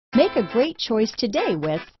Make a great choice today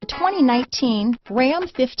with the 2019 Ram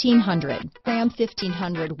 1500. Ram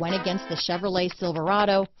 1500 went against the Chevrolet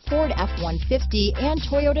Silverado, Ford F-150, and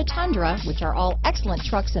Toyota Tundra, which are all excellent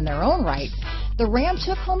trucks in their own right. The Ram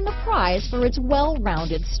took home the prize for its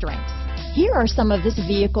well-rounded strengths. Here are some of this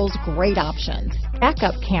vehicle's great options: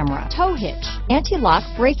 backup camera, tow hitch, anti-lock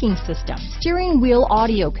braking system, steering wheel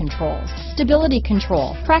audio controls, stability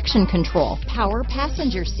control, traction control, power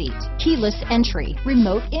passenger seat, keyless entry,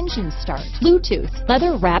 remote engine start, Bluetooth,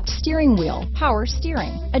 leather-wrapped steering wheel, power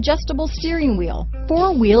steering, adjustable steering wheel,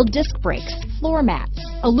 four-wheel disc brakes, floor mats,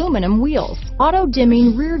 aluminum wheels,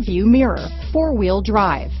 auto-dimming rear-view mirror, four-wheel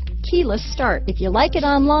drive, keyless start. If you like it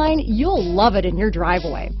online, you'll love it in your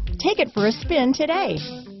driveway. Take it for a spin today.